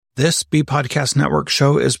This B Podcast Network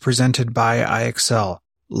show is presented by IXL.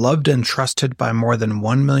 Loved and trusted by more than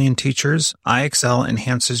 1 million teachers, IXL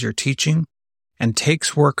enhances your teaching and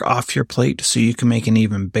takes work off your plate so you can make an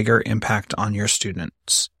even bigger impact on your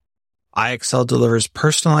students. IXL delivers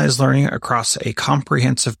personalized learning across a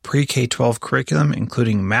comprehensive pre-K-12 curriculum,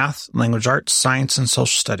 including math, language arts, science, and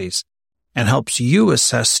social studies, and helps you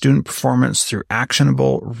assess student performance through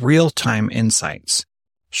actionable, real-time insights.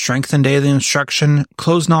 Strengthen daily instruction,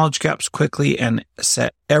 close knowledge gaps quickly, and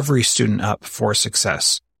set every student up for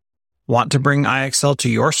success. Want to bring IXL to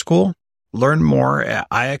your school? Learn more at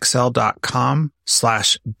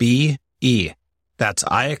ixl.com/BE. That's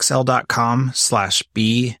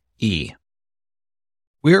ixl.com/BE.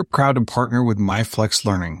 We are proud to partner with MyFlex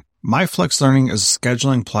Learning. MyFlex Learning is a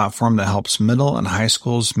scheduling platform that helps middle and high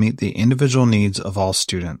schools meet the individual needs of all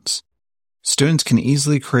students. Students can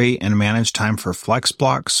easily create and manage time for flex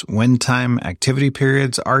blocks, win time, activity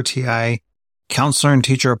periods, RTI, counselor and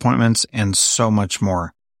teacher appointments, and so much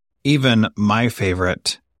more. Even my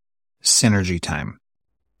favorite, synergy time.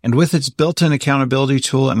 And with its built-in accountability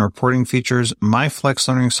tool and reporting features, MyFlex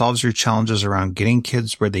Learning solves your challenges around getting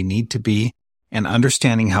kids where they need to be and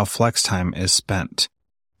understanding how flex time is spent.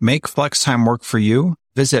 Make flex time work for you.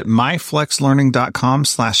 Visit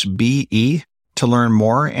myflexlearning.com/BE to learn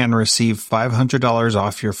more and receive $500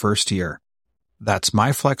 off your first year. That's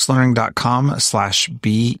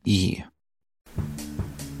myflexlearning.com/BE.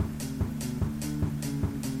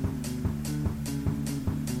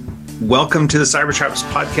 Welcome to the Cybertraps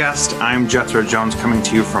podcast. I'm Jethro Jones coming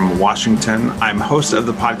to you from Washington. I'm host of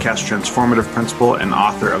the podcast Transformative Principal and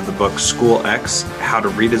author of the book School X, How to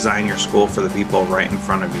Redesign Your School for the People Right in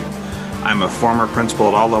Front of You. I'm a former principal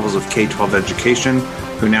at all levels of K-12 education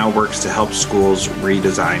who now works to help schools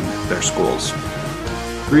redesign their schools.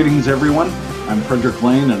 Greetings, everyone. I'm Frederick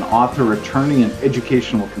Lane, an author, attorney, and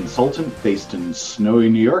educational consultant based in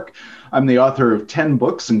snowy New York. I'm the author of 10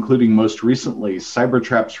 books, including most recently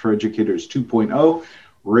Cybertraps for Educators 2.0,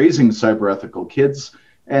 Raising Cyber-Ethical Kids,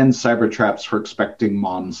 and Cybertraps for Expecting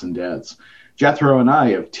Moms and Dads. Jethro and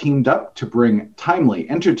I have teamed up to bring timely,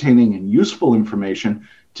 entertaining, and useful information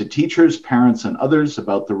to teachers, parents, and others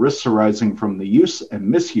about the risks arising from the use and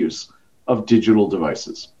misuse of digital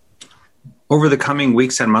devices. Over the coming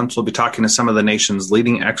weeks and months, we'll be talking to some of the nation's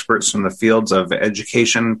leading experts from the fields of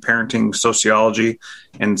education, parenting, sociology,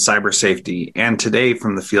 and cyber safety, and today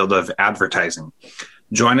from the field of advertising.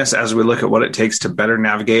 Join us as we look at what it takes to better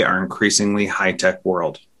navigate our increasingly high-tech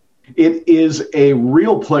world. It is a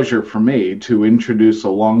real pleasure for me to introduce a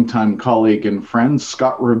longtime colleague and friend,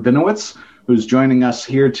 Scott Rabinowitz, who's joining us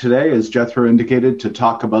here today, as Jethro indicated, to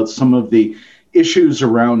talk about some of the issues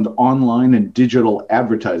around online and digital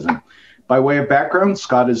advertising. By way of background,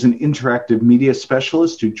 Scott is an interactive media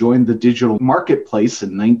specialist who joined the digital marketplace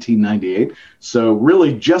in 1998, so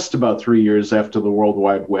really just about 3 years after the World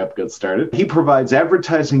Wide Web got started. He provides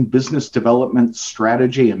advertising, business development,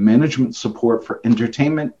 strategy, and management support for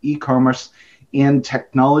entertainment, e-commerce, and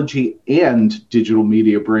technology and digital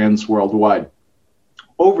media brands worldwide.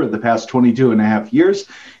 Over the past 22 and a half years,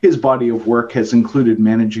 his body of work has included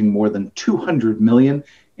managing more than 200 million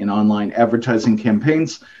in online advertising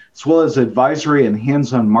campaigns, as well as advisory and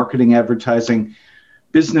hands-on marketing advertising,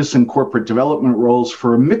 business and corporate development roles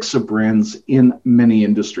for a mix of brands in many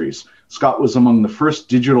industries. Scott was among the first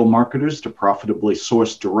digital marketers to profitably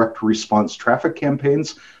source direct response traffic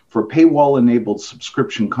campaigns for paywall-enabled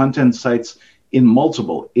subscription content sites in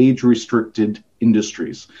multiple age-restricted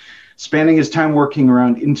industries. Spanning his time working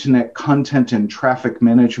around internet content and traffic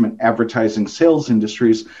management advertising sales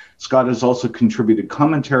industries, Scott has also contributed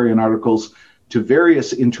commentary and articles to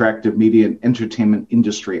various interactive media and entertainment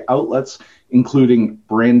industry outlets, including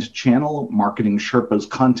BrandChannel, Marketing Sherpa's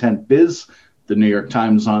ContentBiz, the New York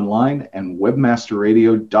Times Online, and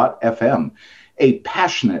WebmasterRadio.fm. A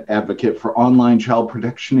passionate advocate for online child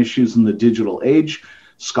protection issues in the digital age,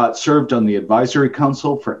 Scott served on the Advisory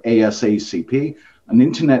Council for ASACP, an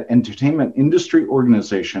internet entertainment industry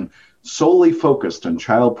organization solely focused on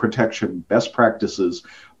child protection best practices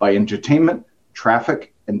by entertainment,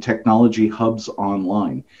 traffic, and technology hubs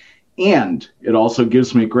online. And it also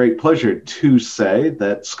gives me great pleasure to say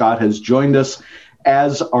that Scott has joined us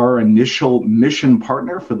as our initial mission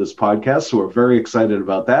partner for this podcast, so we're very excited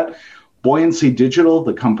about that. Buoyancy Digital,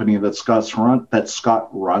 the company that Scott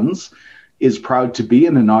runs, is proud to be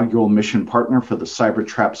an inaugural mission partner for the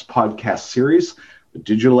Cybertraps podcast series, a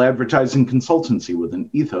digital advertising consultancy with an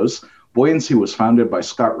ethos. Buoyancy was founded by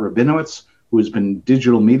Scott Rabinowitz, who has been in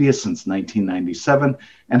digital media since 1997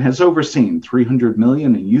 and has overseen 300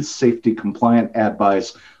 million in youth safety compliant ad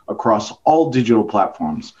buys across all digital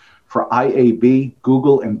platforms. for IAB,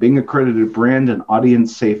 Google, and Bing accredited brand and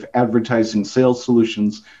audience-safe advertising sales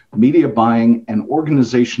solutions, media buying, and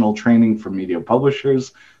organizational training for media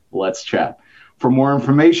publishers. Let's chat. For more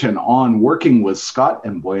information on working with Scott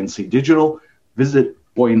and Buoyancy Digital, visit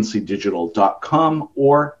buoyancydigital.com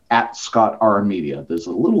or at Scott R Media. There's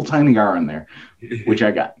a little tiny R in there, which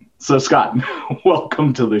I got. So Scott,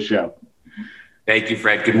 welcome to the show. Thank you,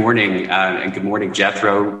 Fred. Good morning. And good morning,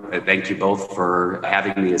 Jethro. Thank you both for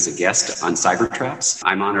having me as a guest on Cybertraps.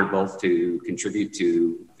 I'm honored both to contribute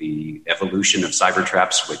to the evolution of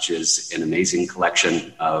Cybertraps, which is an amazing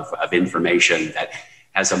collection of information that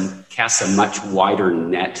casts a much wider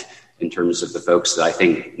net in terms of the folks that I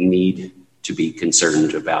think need to be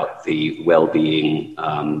concerned about the well-being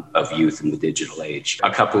of youth in the digital age.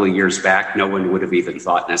 A couple of years back, no one would have even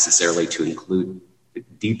thought necessarily to include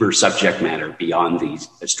deeper subject matter beyond these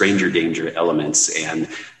stranger danger elements and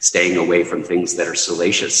staying away from things that are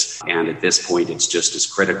salacious. And at this point, it's just as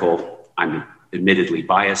critical. I'm admittedly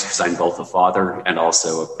biased because I'm both a father and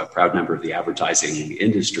also a proud member of the advertising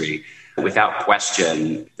industry. Without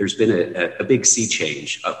question, there's been a big sea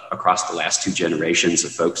change across the last two generations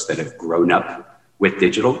of folks that have grown up with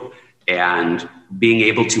digital, and being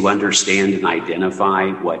able to understand and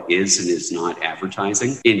identify what is and is not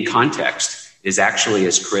advertising in context is actually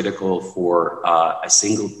as critical for a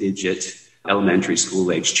single-digit elementary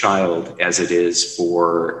school-age child as it is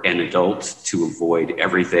for an adult to avoid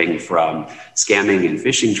everything from scamming and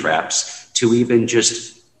phishing traps to even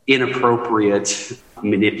just inappropriate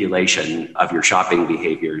manipulation of your shopping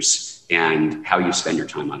behaviors and how you spend your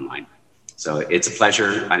time online. So it's a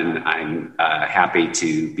pleasure. I'm happy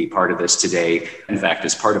to be part of this today. In fact,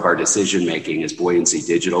 as part of our decision-making as Buoyancy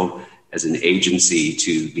Digital, as an agency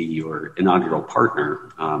to be your inaugural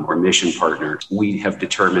partner or mission partner, we have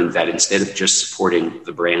determined that instead of just supporting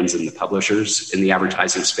the brands and the publishers in the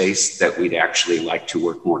advertising space, that we'd actually like to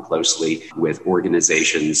work more closely with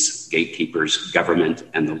organizations, gatekeepers, government,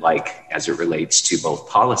 and the like as it relates to both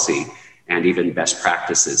policy and even best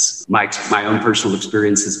practices. My own personal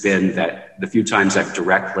experience has been that the few times I've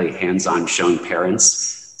directly hands-on shown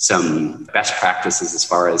parents some best practices as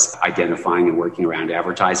far as identifying and working around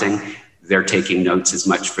advertising, they're taking notes as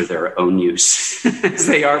much for their own use as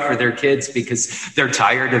they are for their kids, because they're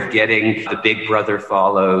tired of getting the big brother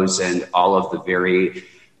follows and all of the very,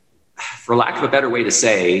 for lack of a better way to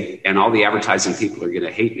say, and all the advertising people are going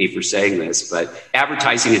to hate me for saying this, but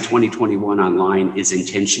advertising in 2021 online is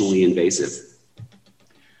intentionally invasive.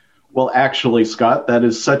 Well, actually, Scott, that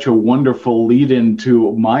is such a wonderful lead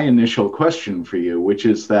into my initial question for you, which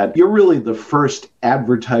is that you're really the first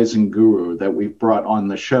advertising guru that we've brought on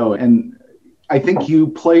the show. And I think you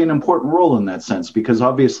play an important role in that sense, because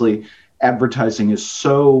obviously advertising is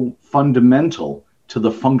so fundamental to the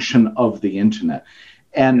function of the internet.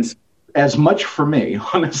 And as much for me,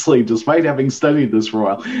 honestly, despite having studied this for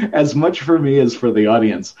a while, as much for me as for the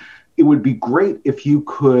audience, it would be great if you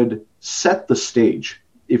could set the stage,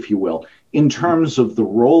 if you will, in terms of the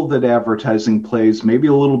role that advertising plays, maybe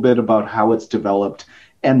a little bit about how it's developed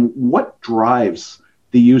and what drives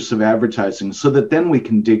the use of advertising, so that then we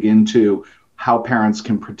can dig into how parents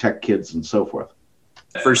can protect kids and so forth.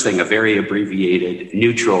 First thing, a very abbreviated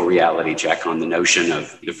neutral reality check on the notion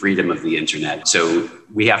of the freedom of the internet. So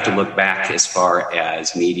we have to look back as far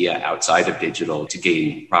as media outside of digital to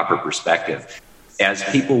gain proper perspective. As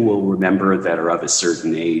people will remember that are of a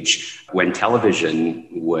certain age, when television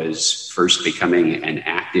was first becoming an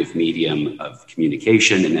active medium of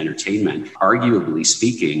communication and entertainment, arguably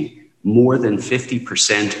speaking, more than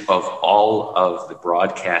 50% of all of the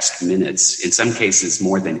broadcast minutes, in some cases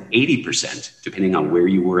more than 80%, depending on where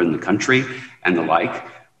you were in the country and the like,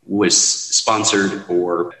 was sponsored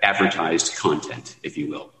or advertised content, if you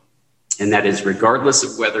will. And that is regardless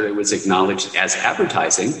of whether it was acknowledged as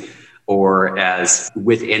advertising or as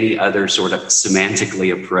with any other sort of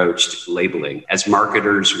semantically approached labeling. As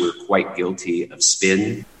marketers, we're quite guilty of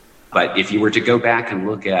spin. But if you were to go back and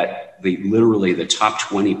look at literally the top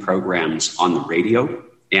 20 programs on the radio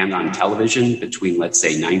and on television between, let's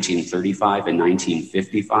say, 1935 and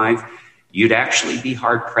 1955, you'd actually be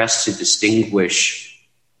hard-pressed to distinguish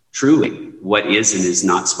truly what is and is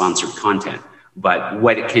not sponsored content. But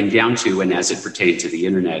what it came down to, and as it pertained to the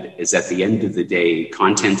internet, is at the end of the day,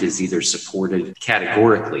 content is either supported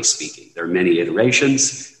categorically speaking. There are many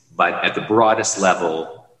iterations, but at the broadest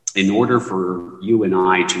level, in order for you and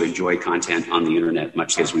I to enjoy content on the internet,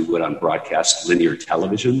 much as we would on broadcast linear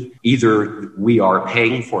television, either we are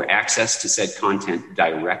paying for access to said content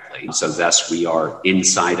directly, so thus we are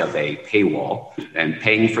inside of a paywall and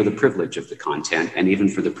paying for the privilege of the content and even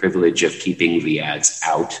for the privilege of keeping the ads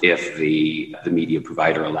out if the media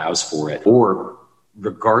provider allows for it, or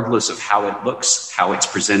regardless of how it looks, how it's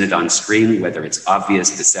presented on screen, whether it's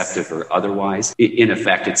obvious, deceptive, or otherwise. In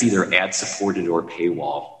effect, it's either ad-supported or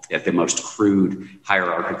paywall at the most crude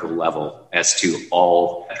hierarchical level as to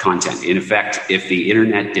all content. In effect, if the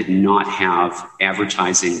internet did not have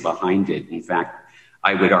advertising behind it, in fact,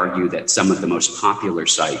 I would argue that some of the most popular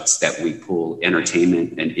sites that we pull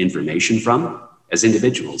entertainment and information from as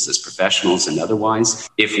individuals, as professionals and otherwise,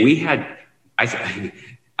 if we had...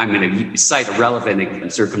 I'm going to cite a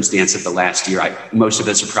relevant circumstance of the last year. Most of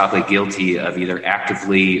us are probably guilty of either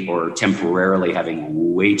actively or temporarily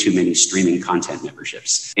having way too many streaming content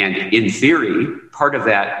memberships. And in theory, part of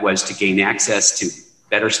that was to gain access to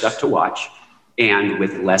better stuff to watch and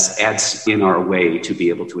with less ads in our way to be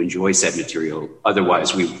able to enjoy said material.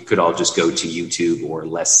 Otherwise, we could all just go to YouTube or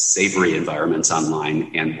less savory environments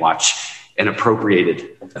online and watch an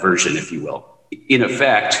appropriated version, if you will. In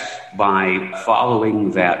effect, by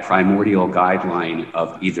following that primordial guideline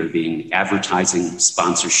of either being advertising,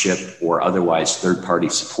 sponsorship, or otherwise third-party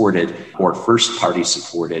supported or first-party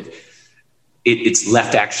supported, it's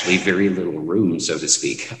left actually very little room, so to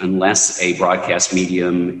speak, unless a broadcast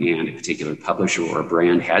medium and a particular publisher or a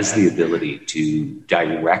brand has the ability to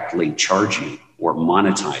directly charge you or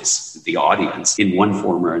monetize the audience in one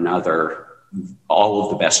form or another. All of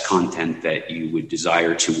the best content that you would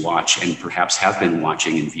desire to watch and perhaps have been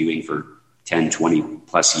watching and viewing for 10, 20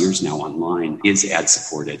 plus years now online is ad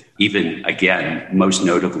supported, even again, most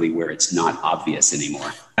notably where it's not obvious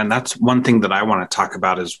anymore. And that's one thing that I want to talk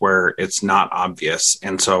about is where it's not obvious.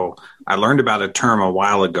 And so I learned about a term a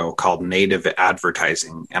while ago called native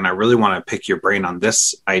advertising. And I really want to pick your brain on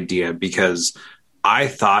this idea because I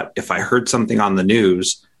thought if I heard something on the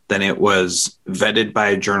news, then it was vetted by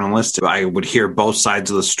a journalist. I would hear both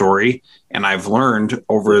sides of the story. And I've learned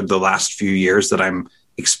over the last few years that I'm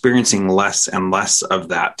experiencing less and less of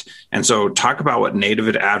that. And so talk about what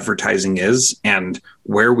native advertising is and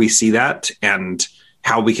where we see that and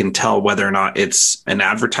how we can tell whether or not it's an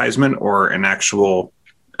advertisement or an actual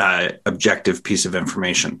objective piece of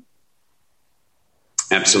information.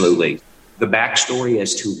 Absolutely. The backstory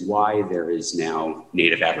as to why there is now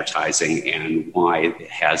native advertising and why it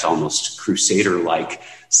has almost crusader-like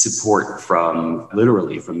support from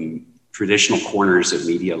traditional corners of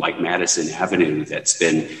media like Madison Avenue that's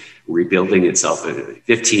been rebuilding itself.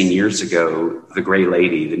 15 years ago, the Gray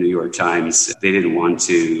Lady, the New York Times, they didn't want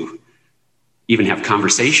to even have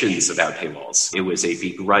conversations about paywalls. It was a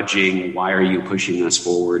begrudging, why are you pushing us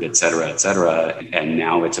forward, et cetera, and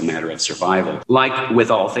now it's a matter of survival. Like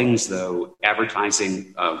with all things, though,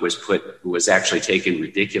 advertising was actually taken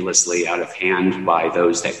ridiculously out of hand by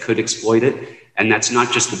those that could exploit it. And that's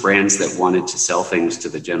not just the brands that wanted to sell things to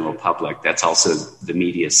the general public. That's also the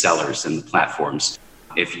media sellers and the platforms.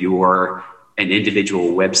 If you're an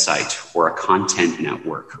individual website or a content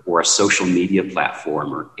network or a social media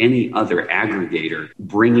platform or any other aggregator,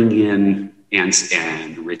 bringing in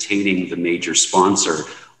and retaining the major sponsor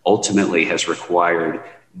ultimately has required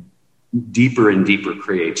deeper and deeper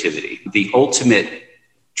creativity. The ultimate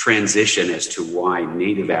transition as to why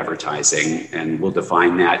native advertising, and we'll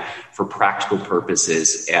define that for practical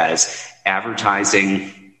purposes as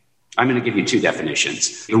advertising. I'm going to give you two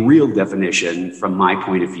definitions. The real definition, from my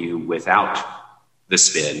point of view, without the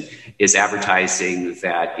spin, is advertising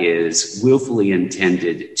that is willfully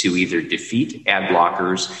intended to either defeat ad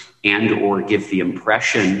blockers and or give the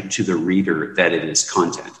impression to the reader that it is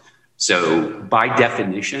content. So by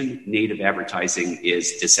definition, native advertising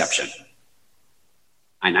is deception.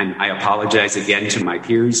 And I apologize again to my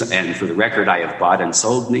peers. And for the record, I have bought and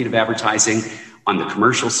sold native advertising. On the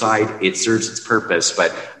commercial side, it serves its purpose,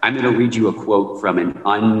 but I'm going to read you a quote from an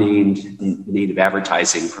unnamed native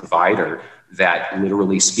advertising provider that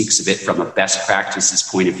literally speaks of it from a best practices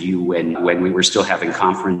point of view when we were still having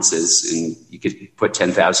conferences and you could put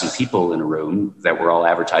 10,000 people in a room that were all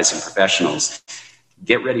advertising professionals.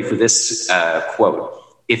 Get ready for this quote.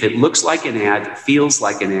 If it looks like an ad, feels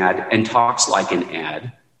like an ad, and talks like an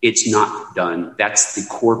ad, it's not done. That's the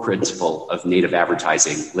core principle of native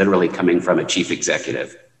advertising, literally coming from a chief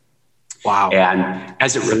executive. Wow. And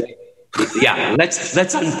as it relates,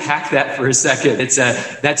 let's unpack that for a second.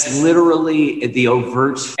 That's literally the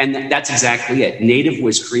overt, and that's exactly it. Native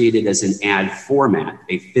was created as an ad format,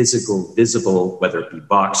 a physical, visible, whether it be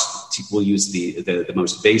box, we'll use the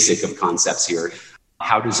most basic of concepts here,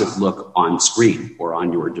 how does it look on screen or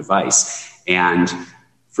on your device? And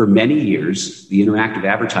for many years, the Interactive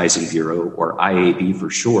Advertising Bureau, or IAB for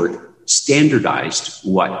short, standardized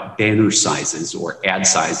what banner sizes or ad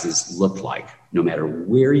sizes looked like. No matter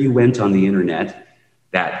where you went on the internet,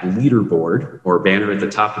 that leaderboard or banner at the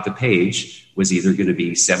top of the page was either going to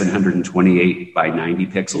be 728 by 90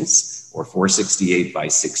 pixels or 468 by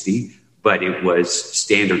 60, but it was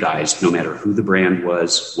standardized no matter who the brand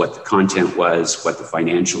was, what the content was, what the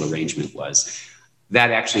financial arrangement was.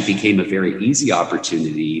 That actually became a very easy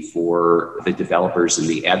opportunity for the developers in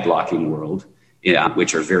the ad blocking world,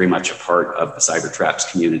 which are very much a part of the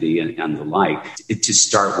Cybertraps community and the like, to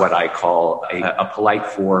start what I call a polite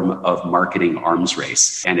form of marketing arms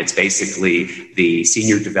race. And it's basically the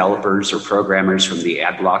senior developers or programmers from the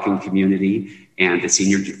ad blocking community and the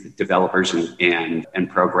senior developers and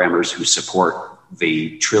programmers who support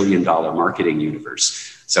the trillion-dollar marketing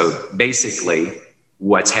universe. So basically,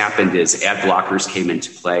 what's happened is ad blockers came into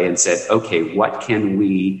play and said, okay, what can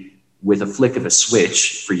we, with a flick of a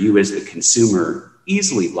switch for you as the consumer,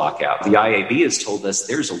 easily block out? The IAB has told us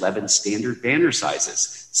there's 11 standard banner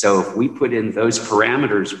sizes. So if we put in those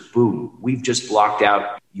parameters, boom, we've just blocked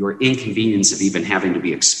out your inconvenience of even having to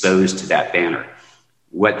be exposed to that banner.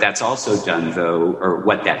 What that's also done, though, or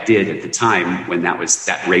what that did at the time when that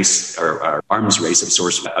race or arms race of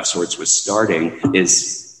sorts was starting,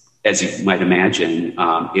 is, as you might imagine,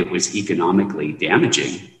 it was economically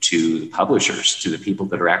damaging to the publishers, to the people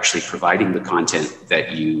that are actually providing the content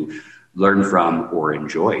that you learn from or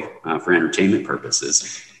enjoy for entertainment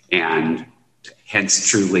purposes. And hence,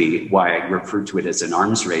 truly, why I refer to it as an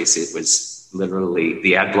arms race. It was literally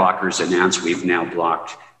the ad blockers announced we've now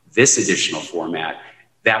blocked this additional format.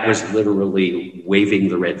 That was literally waving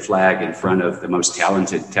the red flag in front of the most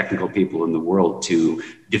talented technical people in the world to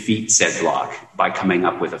defeat said block by coming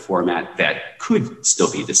up with a format that could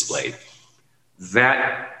still be displayed.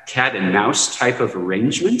 That cat and mouse type of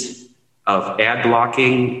arrangement of ad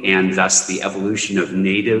blocking and thus the evolution of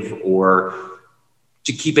native, or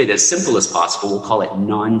to keep it as simple as possible, we'll call it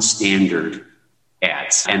non-standard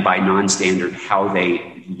ads. And by non-standard, how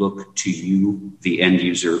they look to you, the end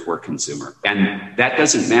user or consumer. And that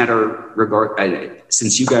doesn't matter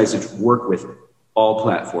since you guys have worked with all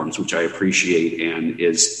platforms, which I appreciate and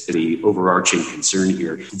is the overarching concern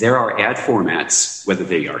here. There are ad formats, whether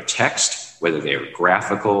they are text, whether they are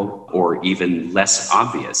graphical, or even less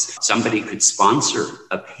obvious. Somebody could sponsor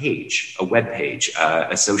a page, a web page,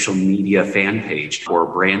 a social media fan page, or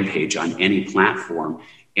a brand page on any platform.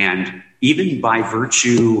 And even by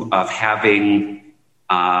virtue of having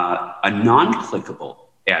a non-clickable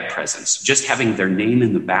ad presence, just having their name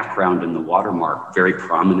in the background and the watermark very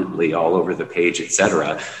prominently all over the page,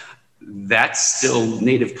 etc., that's still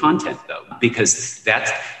native content, though, because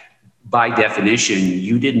that's, by definition,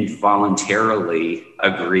 you didn't voluntarily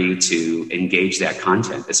agree to engage that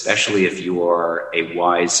content, especially if you are a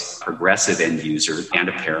wise, progressive end user and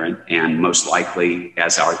a parent, and most likely,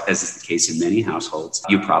 as is the case in many households,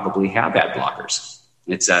 you probably have ad blockers.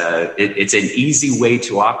 It's an easy way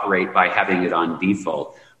to operate by having it on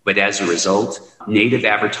default. But as a result, native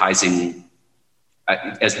advertising,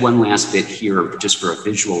 as one last bit here, just for a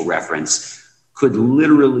visual reference, could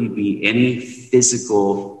literally be any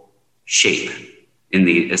physical shape in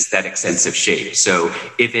the aesthetic sense of shape. So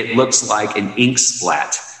if it looks like an ink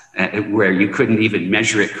splat, where you couldn't even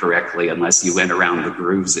measure it correctly unless you went around the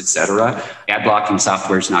grooves, etc., ad blocking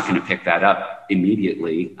software is not going to pick that up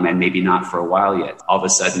immediately, and maybe not for a while yet. All of a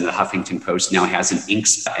sudden, the Huffington Post now has an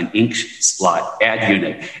ink spot ad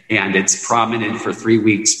unit, and it's prominent for 3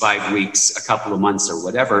 weeks, 5 weeks, a couple of months, or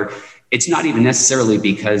whatever. It's not even necessarily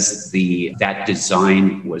because that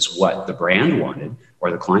design was what the brand wanted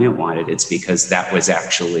or the client wanted. It's because that was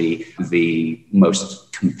actually the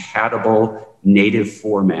most compatible native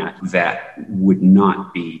format that would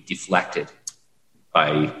not be deflected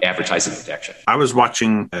by advertising protection. I was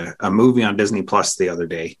watching a movie on Disney Plus the other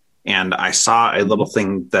day, and I saw a little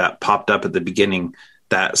thing that popped up at the beginning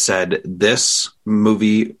that said, this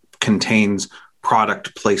movie contains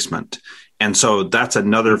product placement. And so that's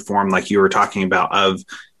another form, like you were talking about, of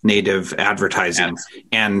native advertising. Yes.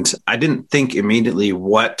 And I didn't think immediately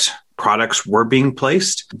what products were being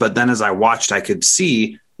placed, but then as I watched, I could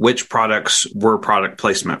see which products were product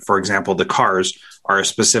placement. For example, the cars are a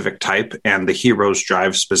specific type and the heroes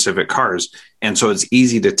drive specific cars. And so it's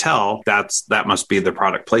easy to tell that must be the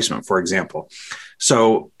product placement, for example.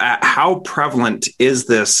 So how prevalent is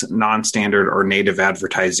this non-standard or native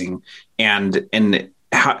advertising? And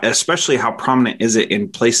especially how prominent is it in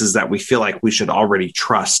places that we feel like we should already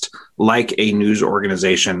trust, like a news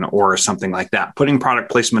organization or something like that. Putting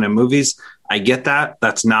product placement in movies, I get that.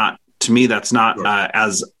 That's not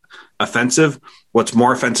as offensive. What's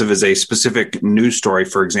more offensive is a specific news story,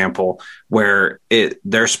 for example, where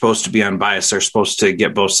they're supposed to be unbiased. They're supposed to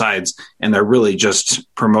get both sides, and they're really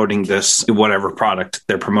just promoting this, whatever product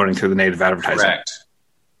they're promoting through the native advertising. Correct.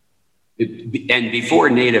 And before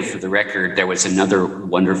native, for the record, there was another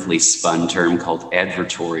wonderfully spun term called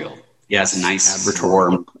advertorial. It has a nice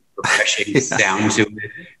warm, refreshing sound to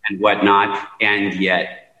it and whatnot. And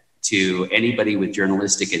yet, to anybody with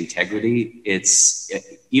journalistic integrity, it's,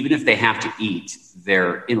 even if they have to eat,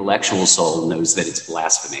 their intellectual soul knows that it's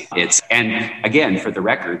blasphemy. And again, for the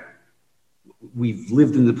record, we've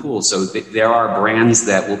lived in the pool, so there are brands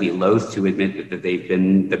that will be loath to admit that they've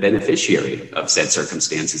been the beneficiary of said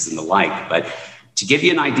circumstances and the like. But to give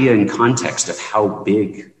you an idea in context of how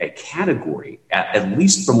big a category, at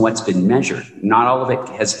least from what's been measured, not all of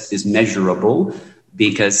it is measurable,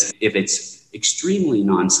 because if it's extremely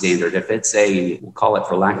non-standard, if it's we'll call it,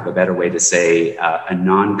 for lack of a better way to say, a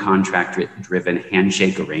non-contract driven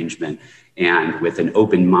handshake arrangement, and with an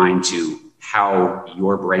open mind to how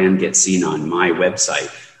your brand gets seen on my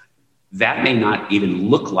website, that may not even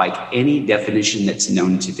look like any definition that's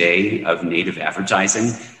known today of native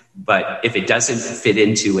advertising. But if it doesn't fit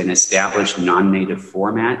into an established non-native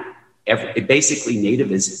format, basically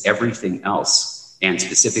native is everything else, and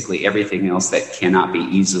specifically everything else that cannot be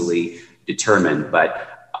easily determined.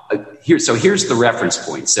 But here's the reference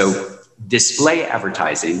point. So display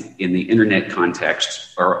advertising in the internet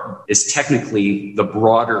context is technically the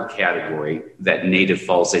broader category that native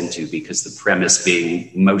falls into, because the premise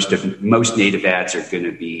being most native ads are going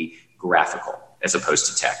to be graphical as opposed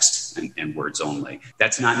to text and words only.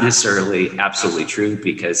 That's not necessarily absolutely true,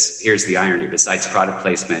 because here's the irony. Besides product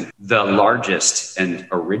placement, the largest and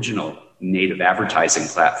original native advertising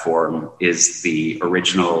platform is the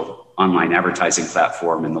original online advertising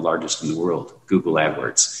platform and the largest in the world, Google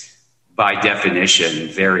AdWords. By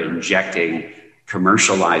definition, they're injecting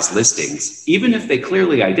commercialized listings. Even if they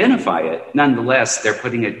clearly identify it, nonetheless, they're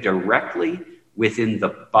putting it directly within the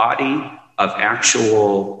body of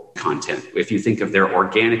actual content. If you think of their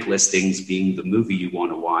organic listings being the movie you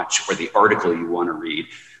want to watch or the article you want to read,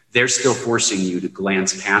 they're still forcing you to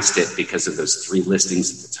glance past it because of those 3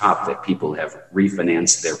 listings at the top that people have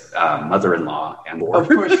refinanced their mother-in-law and more. Of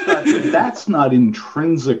course, that's not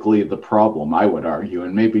intrinsically the problem, I would argue,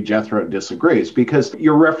 and maybe Jethro disagrees, because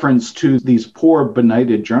your reference to these poor,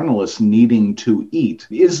 benighted journalists needing to eat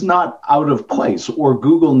is not out of place, or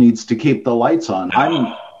Google needs to keep the lights on.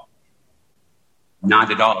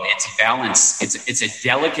 Not at all. It's balance. It's a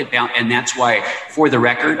delicate balance. And that's why, for the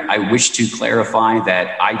record, I wish to clarify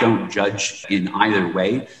that I don't judge in either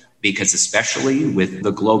way, because especially with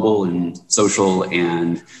the global and social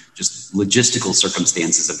and just logistical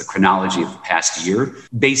circumstances of the chronology of the past year,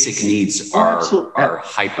 basic needs are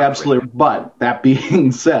hyper. Absolutely. But that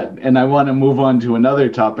being said, and I want to move on to another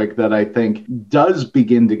topic that I think does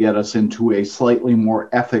begin to get us into a slightly more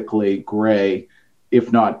ethically gray,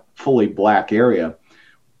 if not fully black area.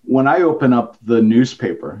 When I open up the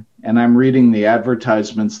newspaper and I'm reading the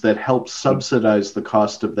advertisements that help subsidize the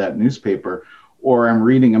cost of that newspaper, or I'm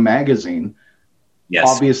reading a magazine, yes,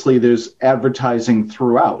 obviously there's advertising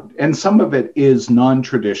throughout. And some of it is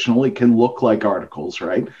non-traditional. It can look like articles,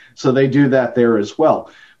 right? So they do that there as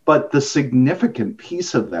well. But the significant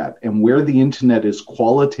piece of that, and where the internet is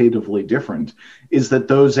qualitatively different, is that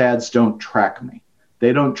those ads don't track me.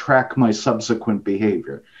 They don't track my subsequent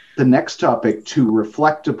behavior. The next topic to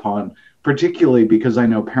reflect upon, particularly because I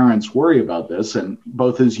know parents worry about this, and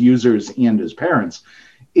both as users and as parents,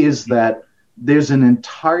 is that there's an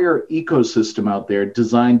entire ecosystem out there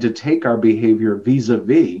designed to take our behavior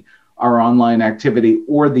vis-a-vis our online activity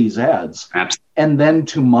or these ads, and then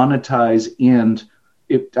to monetize and,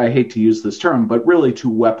 I hate to use this term, but really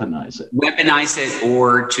to weaponize it. Weaponize it,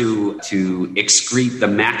 or to excrete the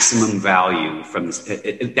maximum value from this.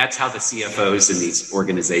 That's how the CFOs in these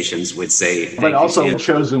organizations would say. But also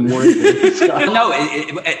chosen word. No,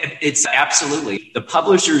 it's absolutely. The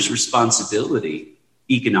publisher's responsibility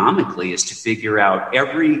economically is to figure out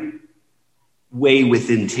every way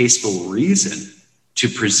within tasteful reason to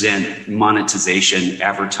present monetization,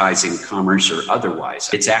 advertising, commerce, or otherwise.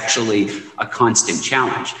 It's actually a constant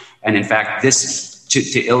challenge. And in fact, this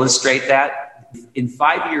to illustrate that, in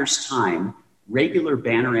 5 years' time, regular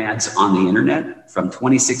banner ads on the internet from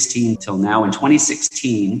 2016 till now, in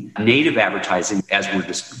 2016, native advertising, as we're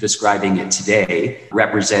describing it today,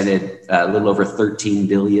 represented a little over 13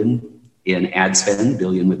 billion in ad spend,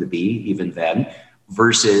 billion with a B, even then,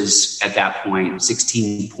 versus at that point,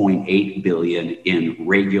 16.8 billion in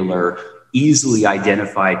regular, easily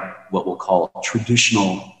identified, what we'll call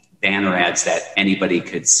traditional banner ads that anybody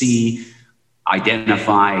could see,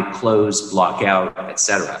 identify, close, block out,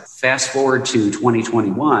 etc. Fast forward to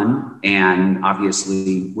 2021, and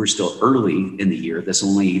obviously we're still early in the year. This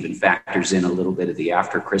only even factors in a little bit of the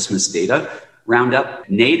after Christmas data roundup.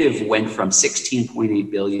 Native went from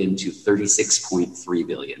 16.8 billion to 36.3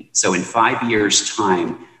 billion. So in 5 years'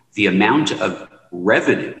 time, the amount of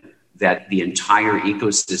revenue that the entire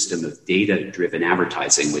ecosystem of data-driven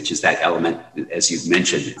advertising, which is that element, as you've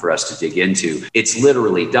mentioned, for us to dig into, it's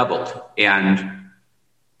literally doubled. And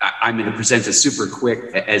I'm going to present a super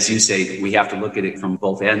quick, as you say, we have to look at it from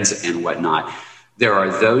both ends and whatnot. There are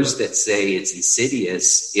those that say it's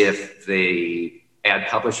insidious if the ad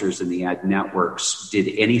publishers and the ad networks did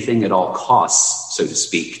anything at all costs, so to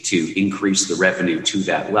speak, to increase the revenue to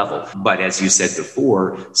that level. But as you said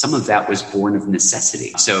before, some of that was born of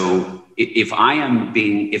necessity. So if I'm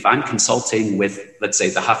consulting with, let's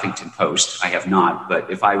say, the Huffington Post, I have not,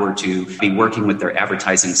 but if I were to be working with their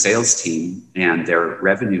advertising sales team and their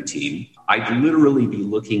revenue team, I'd literally be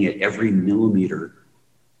looking at every millimeter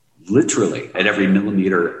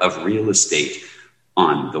of real estate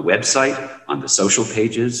on the website, on the social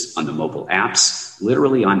pages, on the mobile apps,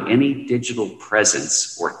 literally on any digital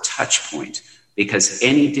presence or touch point, because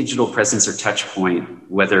any digital presence or touch point,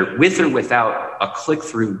 whether with or without a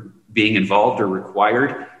click-through being involved or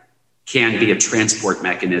required, can be a transport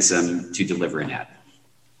mechanism to deliver an ad.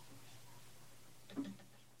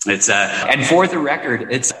 And for the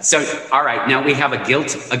record, all right, now we have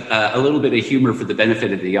a little bit of humor for the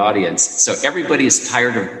benefit of the audience. So everybody is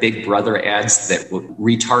tired of Big Brother ads that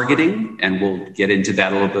retargeting, and we'll get into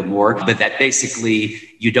that a little bit more, but that basically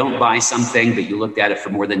you don't buy something, but you looked at it for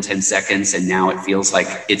more than 10 seconds and now it feels like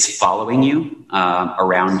it's following you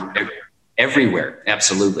around everywhere.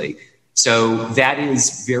 Absolutely. So that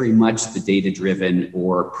is very much the data-driven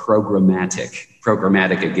or programmatic.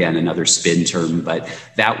 Programmatic, again, another spin term, but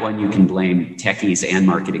that one you can blame techies and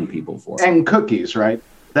marketing people for. And cookies, right?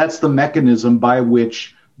 That's the mechanism by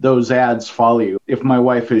which those ads follow you. If my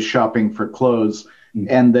wife is shopping for clothes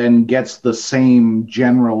and then gets the same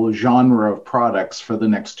general genre of products for the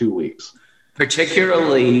next 2 weeks.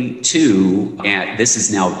 Particularly, too, and this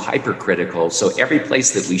is now hypercritical, so every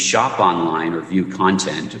place that we shop online or view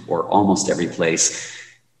content, or almost every place,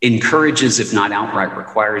 encourages, if not outright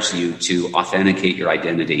requires you to authenticate your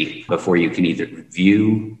identity before you can either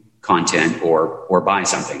view content or buy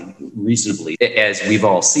something reasonably. As we've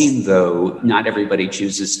all seen, though, not everybody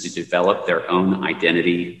chooses to develop their own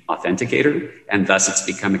identity authenticator, and thus it's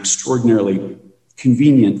become extraordinarily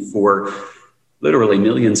convenient for literally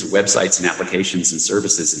millions of websites and applications and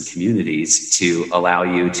services and communities to allow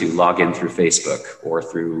you to log in through Facebook or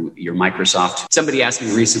through your Microsoft. Somebody asked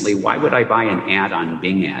me recently, why would I buy an ad on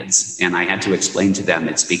Bing ads? And I had to explain to them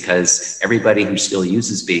it's because everybody who still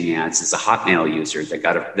uses Bing ads is a Hotmail user that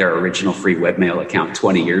got their original free webmail account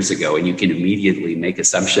 20 years ago, and you can immediately make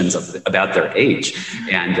assumptions about their age.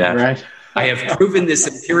 And right. I have proven this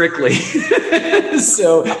empirically.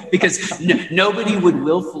 So, because nobody would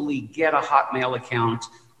willfully get a Hotmail account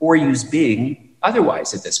or use Bing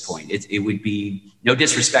otherwise at this point. It would be no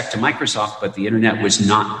disrespect to Microsoft, but the internet was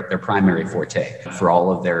not their primary forte for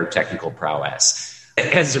all of their technical prowess.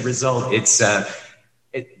 As a result,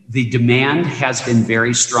 the demand has been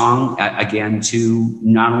very strong, again, too,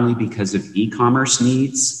 not only because of e-commerce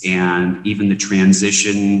needs and even the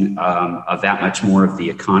transition of that much more of the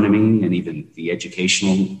economy and even the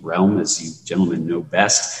educational realm, as you gentlemen know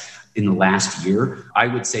best, in the last year. I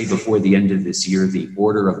would say before the end of this year, the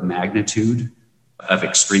order of magnitude of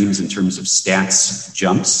extremes in terms of stats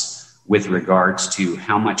jumps with regards to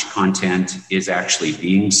how much content is actually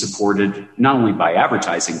being supported, not only by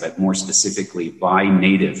advertising, but more specifically by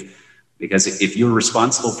native. Because if you're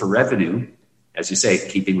responsible for revenue, as you say,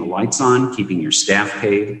 keeping the lights on, keeping your staff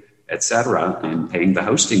paid, et cetera, and paying the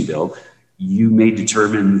hosting bill, you may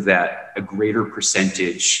determine that a greater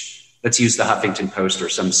percentage, let's use the Huffington Post or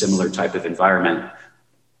some similar type of environment,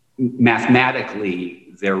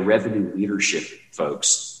 mathematically, their revenue leadership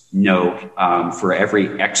folks know for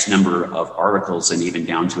every X number of articles and even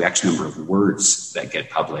down to X number of words that get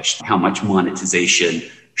published, how much monetization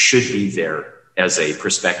should be there as a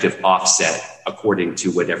prospective offset according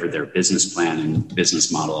to whatever their business plan and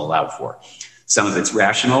business model allowed for. Some of it's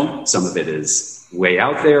rational, some of it is way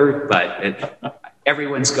out there, but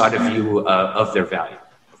everyone's got a view of their value,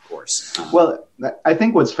 of course. Well, I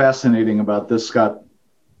think what's fascinating about this, Scott,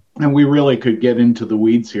 And we really could get into the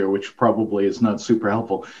weeds here, which probably is not super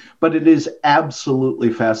helpful. But it is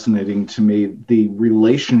absolutely fascinating to me, the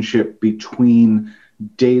relationship between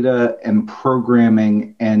data and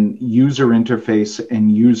programming and user interface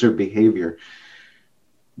and user behavior.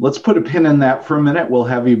 Let's put a pin in that for a minute. We'll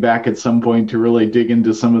have you back at some point to really dig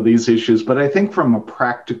into some of these issues. But I think from a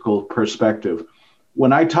practical perspective,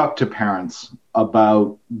 when I talk to parents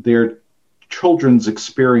about their children's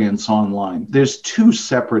experience online, there's two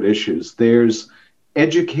separate issues. There's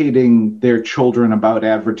educating their children about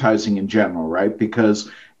advertising in general, right? Because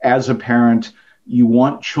as a parent, you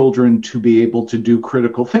want children to be able to do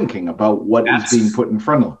critical thinking about what is being put in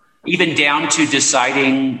front of them. Even down to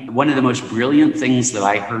deciding, one of the most brilliant things that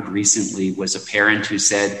I heard recently was a parent who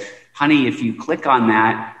said, honey, if you click on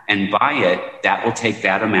that and buy it, that will take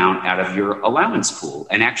that amount out of your allowance pool,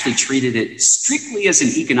 and actually treated it strictly as an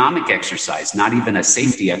economic exercise, not even a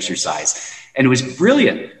safety exercise. And it was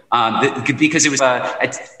brilliant because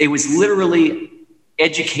it was literally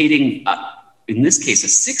educating, in this case,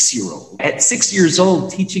 a 6-year-old. At 6 years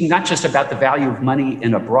old, teaching not just about the value of money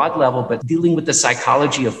in a broad level, but dealing with the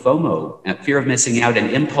psychology of FOMO, fear of missing out, and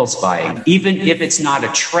impulse buying. Even if it's not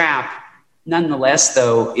a trap, nonetheless,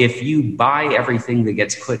 though, if you buy everything that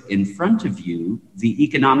gets put in front of you, the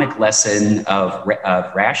economic lesson of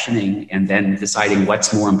rationing and then deciding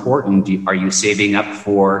what's more important, are you saving up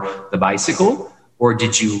for the bicycle, or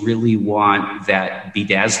did you really want that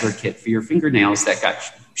bedazzler kit for your fingernails that got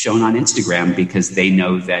shown on Instagram because they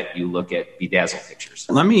know that you look at bedazzled pictures?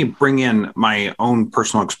 Let me bring in my own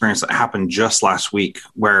personal experience that happened just last week,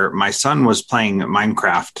 where my son was playing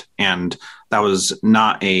Minecraft, and that was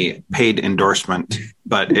not a paid endorsement,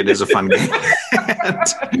 but it is a fun game.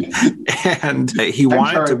 and he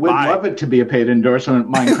wanted to buy. We'd love it to be a paid endorsement,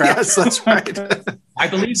 Minecraft. Yes, that's right. I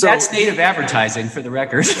believe that's native advertising, for the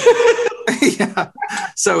record. Yeah.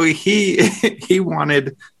 So he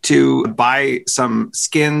wanted to buy some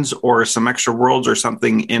skins or some extra worlds or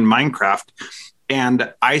something in Minecraft.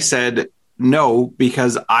 And I said, no,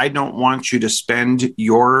 because I don't want you to spend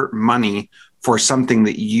your money for something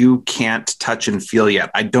that you can't touch and feel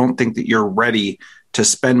yet. I don't think that you're ready to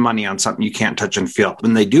spend money on something you can't touch and feel.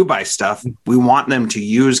 When they do buy stuff, we want them to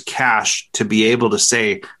use cash to be able to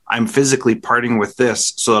say, I'm physically parting with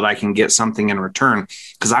this so that I can get something in return.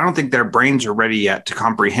 Because I don't think their brains are ready yet to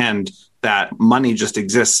comprehend that money just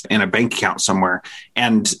exists in a bank account somewhere.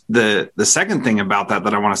 And the second thing about that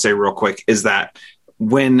I want to say real quick is that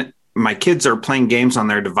when my kids are playing games on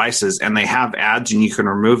their devices and they have ads and you can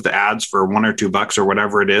remove the ads for $1 or $2 or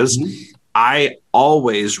whatever it is, I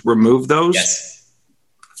always remove those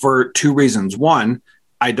for two reasons. One,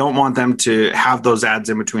 I don't want them to have those ads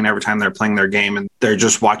in between every time they're playing their game and they're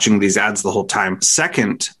just watching these ads the whole time.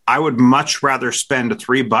 Second, I would much rather spend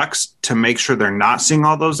 $3 to make sure they're not seeing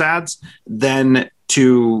all those ads than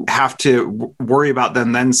to have to worry about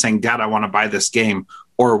them then saying, Dad, I want to buy this game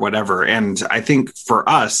or whatever. And I think for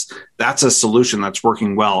us, that's a solution that's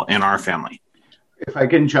working well in our family. If I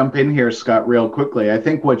can jump in here, Scott, real quickly, I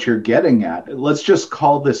think what you're getting at, let's just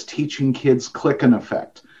call this teaching kids click-in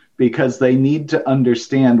effect, because they need to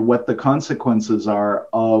understand what the consequences are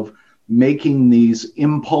of making these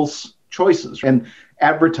impulse choices. And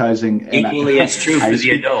advertising... Equally, it's true for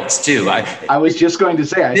the adults, too. I was just going to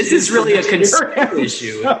say... This is really a consumer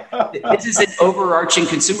issue. This is an overarching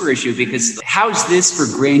consumer issue, because how's this for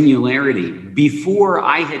granularity? Before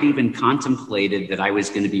I had even contemplated that I was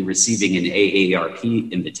going to be receiving an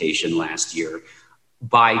AARP invitation last year,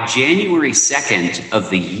 by January 2nd of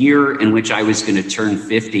the year in which I was going to turn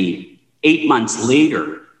 50, 8 months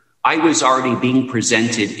later, I was already being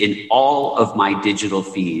presented in all of my digital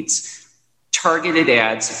feeds targeted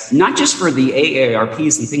ads, not just for the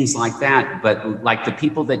AARPs and things like that, but like the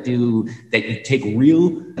people that take real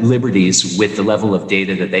liberties with the level of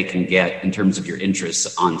data that they can get in terms of your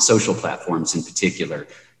interests on social platforms in particular.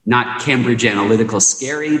 Not Cambridge Analytica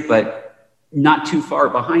scary, but not too far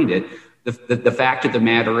behind it. The fact of the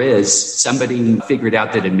matter is somebody figured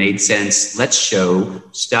out that it made sense. Let's show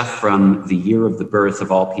stuff from the year of the birth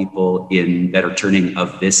of all people that are turning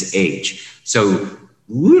of this age. So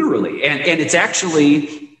literally, and it's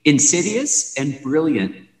actually insidious and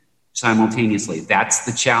brilliant simultaneously. That's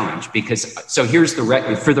the challenge. Because, so here's the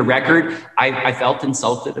record. For the record, I felt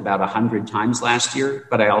insulted about 100 times last year,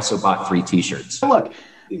 but I also bought 3 T-shirts. Look,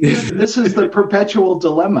 this is the perpetual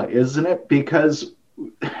dilemma, isn't it? Because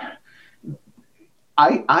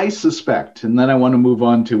I suspect, and then I want to move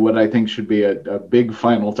on to what I think should be a big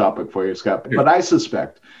final topic for you, Scott, but I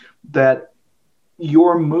suspect that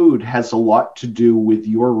your mood has a lot to do with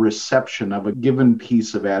your reception of a given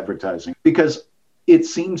piece of advertising. Because it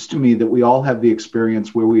seems to me that we all have the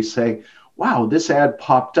experience where we say, wow, this ad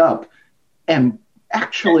popped up, and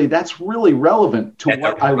actually that's really relevant to what I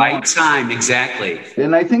want. At the right time, exactly.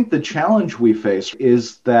 And I think the challenge we face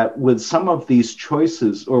is that with some of these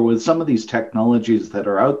choices or with some of these technologies that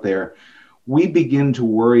are out there, we begin to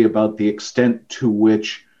worry about the extent to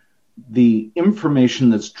which the information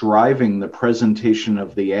that's driving the presentation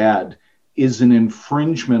of the ad is an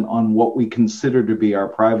infringement on what we consider to be our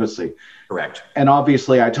privacy. Correct. And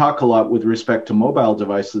obviously, I talk a lot with respect to mobile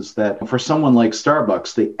devices that for someone like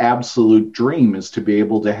Starbucks, the absolute dream is to be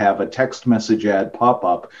able to have a text message ad pop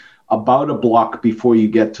up about a block before you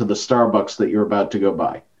get to the Starbucks that you're about to go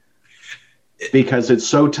by. Because it's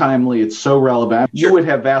so timely, it's so relevant. Sure. You would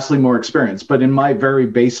have vastly more experience, but in my very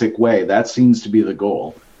basic way, that seems to be the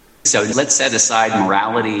goal. So let's set aside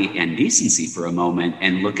morality and decency for a moment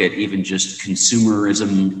and look at even just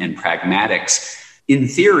consumerism and pragmatics. In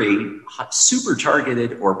theory, super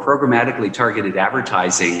targeted or programmatically targeted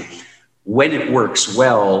advertising, when it works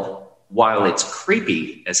well, while it's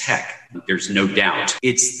creepy as heck, there's no doubt.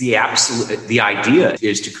 It's the idea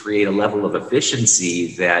is to create a level of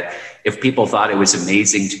efficiency that if people thought it was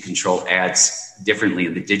amazing to control ads differently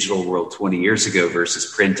in the digital world 20 years ago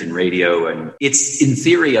versus print and radio, and it's in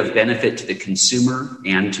theory of benefit to the consumer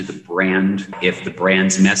and to the brand if the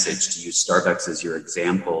brand's message, to use Starbucks as your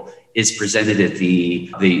example, is presented at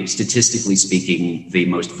the statistically speaking, the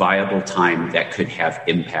most viable time that could have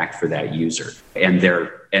impact for that user. And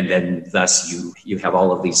then thus you have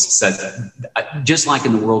all of these, just like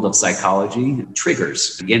in the world of psychology,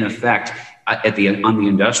 triggers. In effect, on the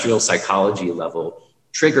industrial psychology level,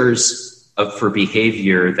 triggers for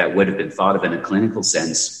behavior that would have been thought of in a clinical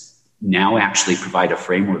sense now actually provide a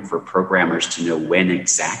framework for programmers to know when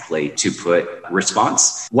exactly to put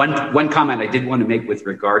response. One comment I did want to make with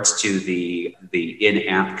regards to the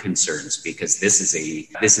in-app concerns, because this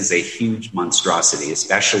is a huge monstrosity,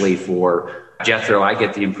 especially for Jethro. I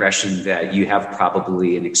get the impression that you have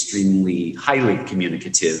probably an extremely highly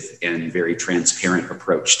communicative and very transparent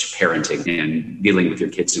approach to parenting and dealing with your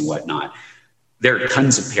kids and whatnot. There are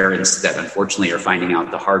tons of parents that unfortunately are finding out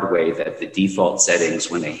the hard way that the default settings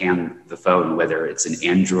when they hand the phone, whether it's an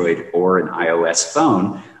Android or an iOS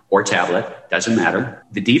phone or tablet, doesn't matter.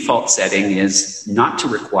 The default setting is not to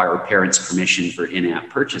require parents' permission for in-app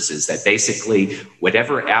purchases, that basically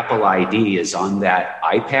whatever Apple ID is on that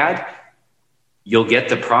iPad, you'll get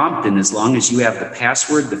the prompt, and as long as you have the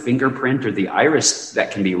password, the fingerprint, or the iris that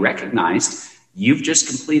can be recognized, you've just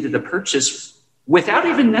completed a purchase without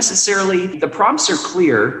even necessarily, the prompts are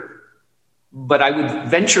clear, but I would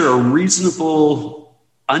venture a reasonable,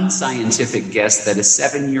 unscientific guess that a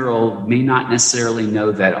 7-year-old may not necessarily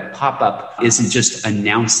know that a pop-up isn't just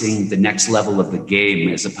announcing the next level of the game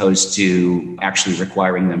as opposed to actually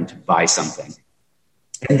requiring them to buy something.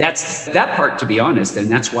 And that's that part, to be honest,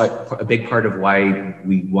 and that's why a big part of why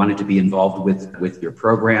we wanted to be involved with your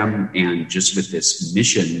program and just with this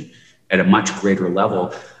mission at a much greater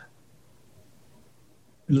level.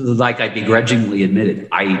 Like I begrudgingly admitted,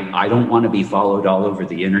 I don't want to be followed all over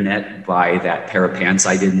the internet by that pair of pants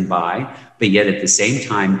I didn't buy. But yet at the same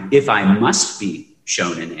time, if I must be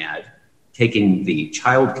shown an ad, taking the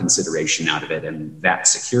child consideration out of it and that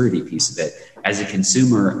security piece of it, as a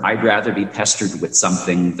consumer, I'd rather be pestered with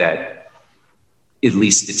something that, at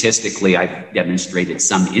least statistically, I've demonstrated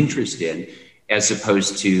some interest in, as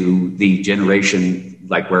opposed to the generation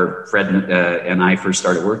like where Fred and I first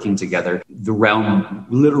started working together. The realm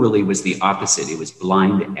literally was the opposite. It was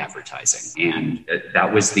blind advertising. And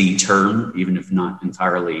that was the term, even if not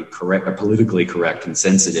entirely correct or politically correct and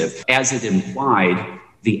sensitive, as it implied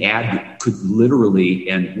the ad could literally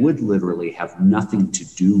and would literally have nothing to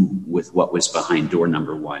do with what was behind door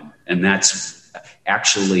number one. And that's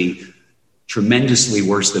actually tremendously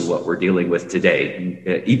worse than what we're dealing with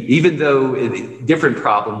today, even though different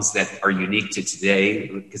problems that are unique to today,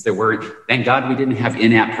 because there were, thank God we didn't have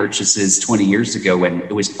in-app purchases 20 years ago when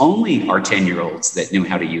it was only our 10-year-olds that knew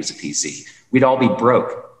how to use a PC. We'd all be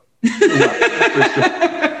broke.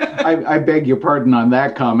 I beg your pardon on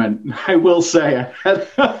that comment. I will say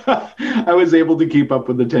I was able to keep up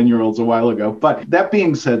with the 10-year-olds a while ago. But that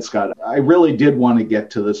being said, Scott, I really did want to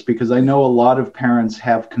get to this because I know a lot of parents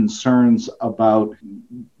have concerns about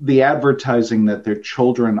the advertising that their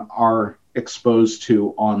children are exposed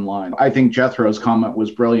to online. I think Jethro's comment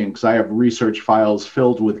was brilliant because I have research files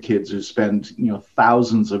filled with kids who spend,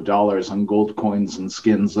 thousands of dollars on gold coins and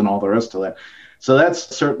skins and all the rest of that. So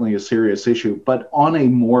that's certainly a serious issue. But on a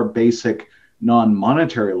more basic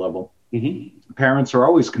non-monetary level, parents are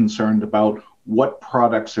always concerned about what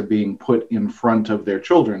products are being put in front of their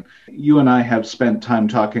children. You and I have spent time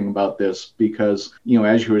talking about this because,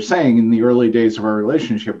 as you were saying, in the early days of our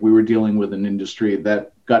relationship, we were dealing with an industry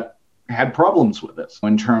that had problems with this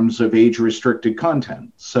in terms of age-restricted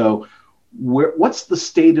content. So what's the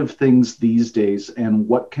state of things these days, and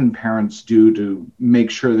what can parents do to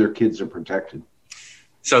make sure their kids are protected?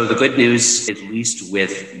 So the good news, at least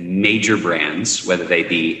with major brands, whether they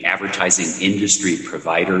be advertising industry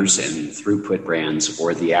providers and throughput brands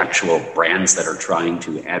or the actual brands that are trying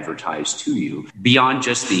to advertise to you, beyond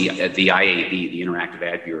just the IAB, the Interactive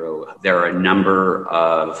Ad Bureau, there are a number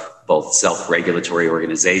of both self-regulatory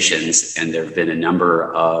organizations, and there have been a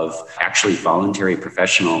number of actually voluntary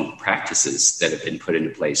professional practices that have been put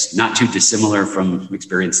into place, not too dissimilar from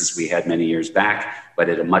experiences we had many years back, but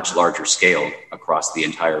at a much larger scale across the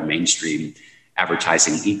entire mainstream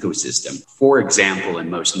advertising ecosystem. For example, and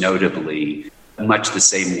most notably, much the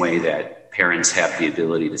same way that parents have the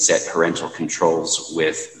ability to set parental controls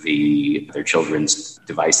with their children's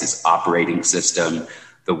device's operating system,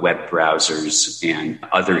 the web browsers, and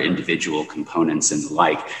other individual components and the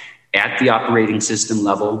like, at the operating system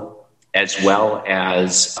level, as well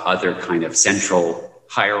as other kind of central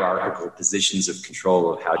hierarchical positions of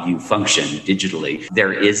control of how you function digitally,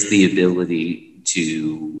 there is the ability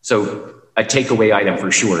to... So a takeaway item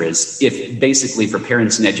for sure is, if basically for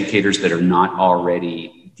parents and educators that are not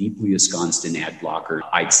already deeply ensconced in ad blocker,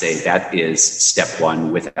 I'd say that is step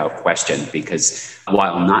one without question, because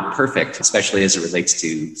while not perfect, especially as it relates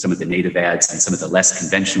to some of the native ads and some of the less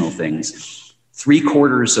conventional things,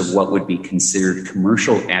 3/4 of what would be considered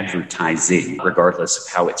commercial advertising, regardless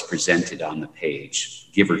of how it's presented on the page,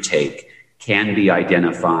 give or take, can be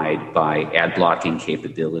identified by ad blocking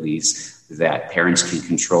capabilities that parents can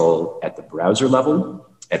control at the browser level,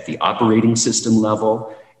 at the operating system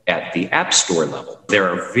level, at the app store level. There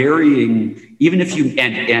are varying, even if you,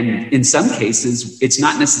 and in some cases, it's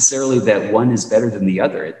not necessarily that one is better than the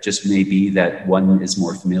other. It just may be that one is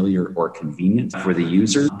more familiar or convenient for the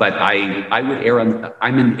user. But I'm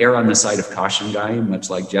an err on the side of caution guy, much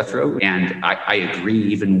like Jethro. And I agree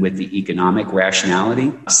even with the economic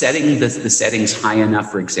rationality. Setting the settings high enough,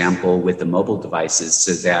 for example, with the mobile devices,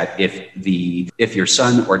 so that if your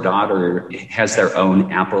son or daughter has their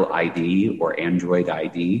own Apple ID or Android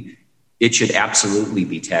ID, it should absolutely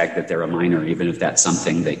be tagged that they're a minor, even if that's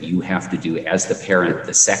something that you have to do as the parent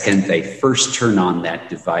the second they first turn on that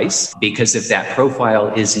device. Because if that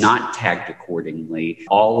profile is not tagged accordingly,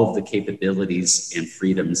 all of the capabilities and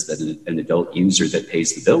freedoms that an adult user that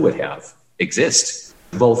pays the bill would have exist,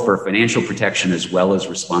 both for financial protection as well as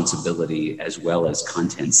responsibility, as well as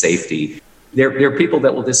content safety. There are people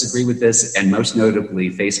that will disagree with this, and most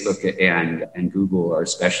notably Facebook and Google are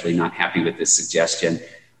especially not happy with this suggestion.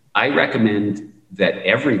 I recommend that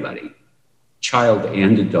everybody, child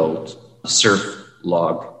and adult, surf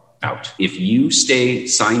log out. If you stay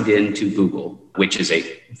signed in to Google, which is a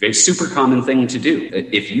very super common thing to do,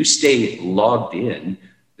 if you stay logged in,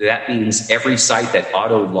 that means every site that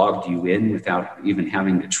auto-logged you in without even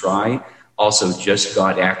having to try also just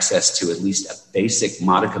got access to at least a basic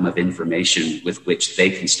modicum of information with which they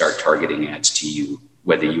can start targeting ads to you,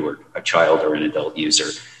 whether you were a child or an adult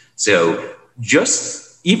user. So just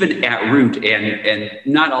even at root, and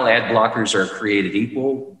not all ad blockers are created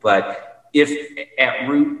equal, but if at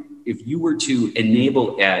root, if you were to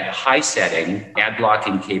enable at high setting ad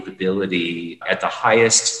blocking capability at the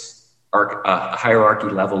highest hierarchy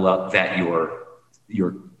level up that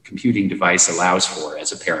your computing device allows for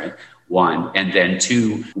as a parent, one, and then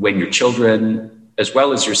two, when your children, as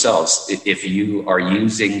well as yourselves, if you are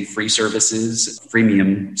using free services,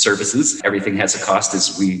 freemium services, everything has a cost,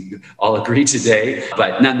 as we all agree today.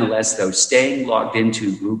 But nonetheless, though, staying logged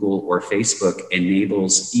into Google or Facebook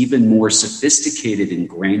enables even more sophisticated and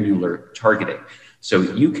granular targeting. So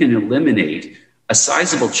you can eliminate a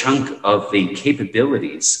sizable chunk of the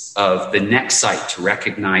capabilities of the next site to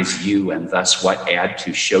recognize you and thus what ad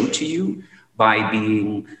to show to you by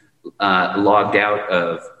being logged out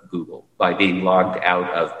of Google, by being logged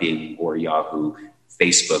out of Bing or Yahoo,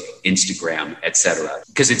 Facebook, Instagram, etc.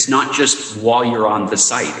 Because it's not just while you're on the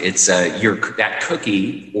site. It's that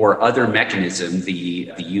cookie or other mechanism,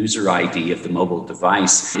 the user ID of the mobile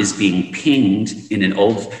device is being pinged in an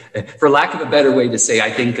old, for lack of a better way to say,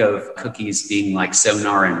 I think of cookies being like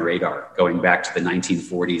sonar and radar, going back to the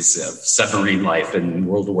 1940s of submarine life and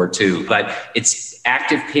World War II. But it's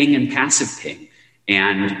active ping and passive ping.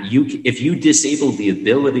 And if you disable the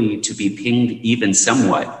ability to be pinged even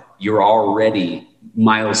somewhat, you're already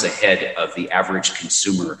miles ahead of the average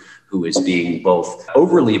consumer who is being both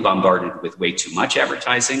overly bombarded with way too much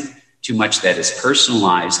advertising too much that is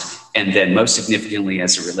personalized. And then most significantly,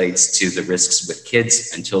 as it relates to the risks with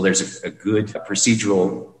kids, until there's a good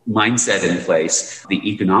procedural mindset in place, the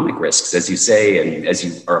economic risks, as you say, and as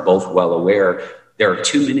you are both well aware, there are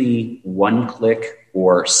too many one-click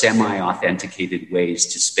or semi-authenticated ways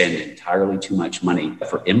to spend entirely too much money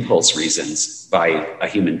for impulse reasons by a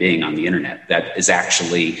human being on the internet. That's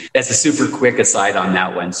a super quick aside on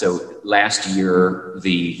that one. So last year,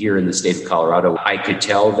 here in the state of Colorado, I could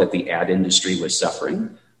tell that the ad industry was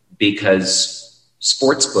suffering because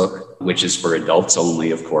sportsbook, which is for adults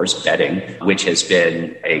only, of course, betting, which has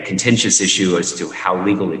been a contentious issue as to how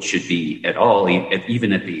legal it should be at all,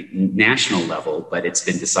 even at the national level, but it's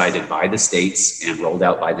been decided by the states and rolled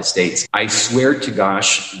out by the states. I swear to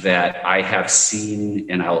gosh that I have seen,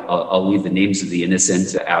 and I'll leave the names of the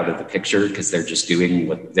innocent out of the picture because they're just doing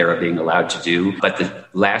what they're being allowed to do. But the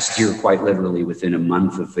last year, quite literally within a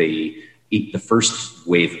month of the first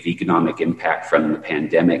wave of economic impact from the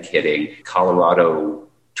pandemic hitting, Colorado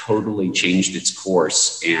totally changed its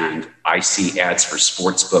course. And I see ads for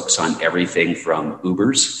sports books on everything from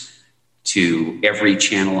Ubers to every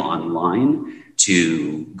channel online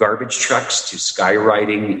to garbage trucks to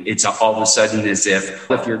skywriting. It's all of a sudden as if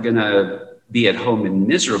you're going to be at home and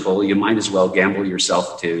miserable, you might as well gamble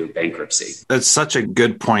yourself to bankruptcy. That's such a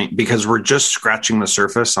good point, because we're just scratching the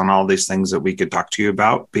surface on all these things that we could talk to you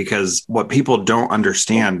about, because what people don't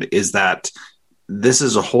understand is that this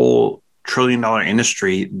is a whole $1 trillion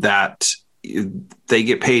industry that they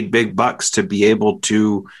get paid big bucks to be able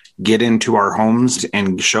to get into our homes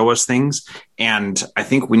and show us things. And I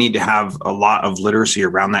think we need to have a lot of literacy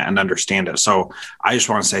around that and understand it. So I just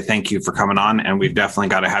want to say thank you for coming on, and we've definitely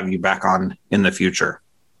got to have you back on in the future.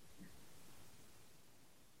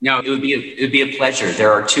 No, it would be a pleasure.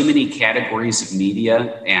 There are too many categories of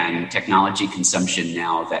media and technology consumption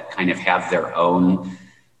now that kind of have their own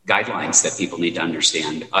guidelines that people need to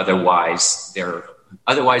understand. Otherwise,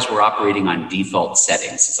 we're operating on default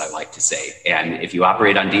settings, as I like to say. And if you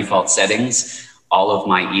operate on default settings, all of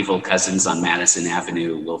my evil cousins on Madison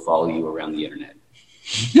Avenue will follow you around the internet.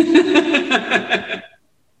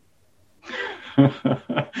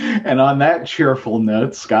 And on that cheerful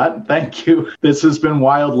note, Scott, thank you. This has been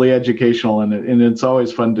wildly educational, and it's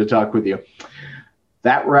always fun to talk with you.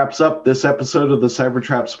 That wraps up this episode of the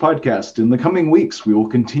Cybertraps podcast. In the coming weeks, we will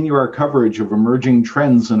continue our coverage of emerging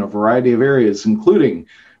trends in a variety of areas, including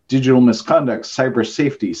digital misconduct, cyber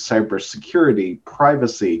safety, cyber security,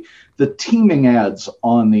 privacy, the teaming ads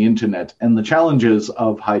on the internet, and the challenges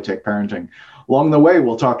of high-tech parenting. Along the way,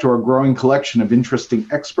 we'll talk to our growing collection of interesting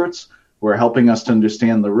experts who are helping us to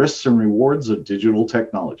understand the risks and rewards of digital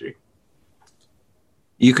technology.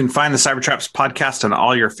 You can find the Cybertraps podcast on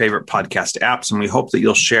all your favorite podcast apps, and we hope that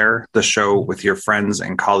you'll share the show with your friends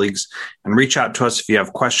and colleagues and reach out to us if you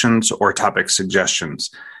have questions or topic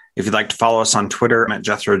suggestions. If you'd like to follow us on Twitter, I'm at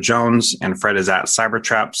Jethro Jones, and Fred is at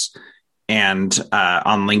Cybertraps. And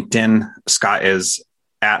on LinkedIn, Scott is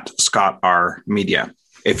at Scott R Media.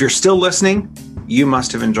 If you're still listening, you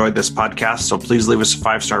must have enjoyed this podcast, so please leave us a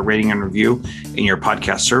 5-star rating and review in your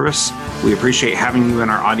podcast service. We appreciate having you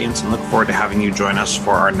in our audience and look forward to having you join us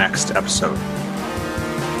for our next episode.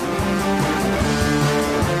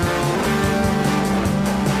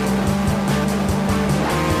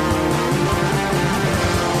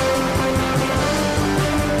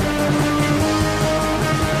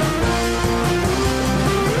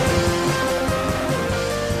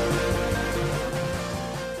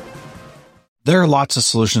 There are lots of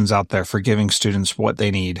solutions out there for giving students what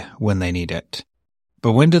they need when they need it.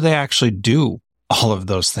 But when do they actually do all of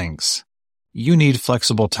those things? You need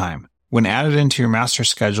flexible time. When added into your master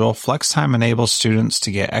schedule, Flex Time enables students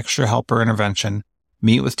to get extra help or intervention,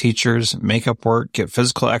 meet with teachers, make up work, get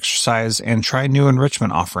physical exercise, and try new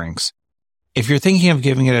enrichment offerings. If you're thinking of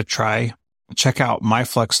giving it a try, check out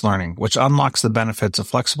MyFlex Learning, which unlocks the benefits of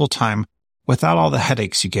flexible time without all the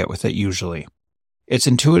headaches you get with it usually. Its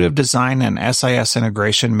intuitive design and SIS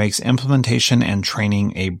integration makes implementation and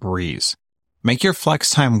training a breeze. Make your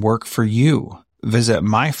flex time work for you. Visit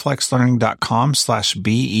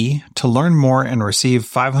myflexlearning.com/BE to learn more and receive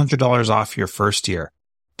 $500 off your first year.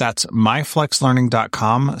 That's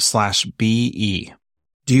myflexlearning.com/BE.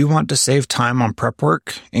 Do you want to save time on prep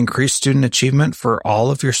work, increase student achievement for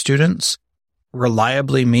all of your students,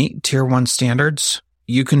 reliably meet Tier 1 standards?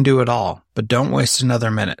 You can do it all, but don't waste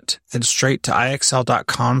another minute. Head straight to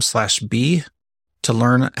IXL.com/B to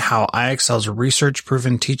learn how IXL's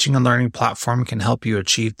research-proven teaching and learning platform can help you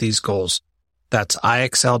achieve these goals. That's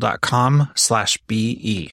IXL.com/BE.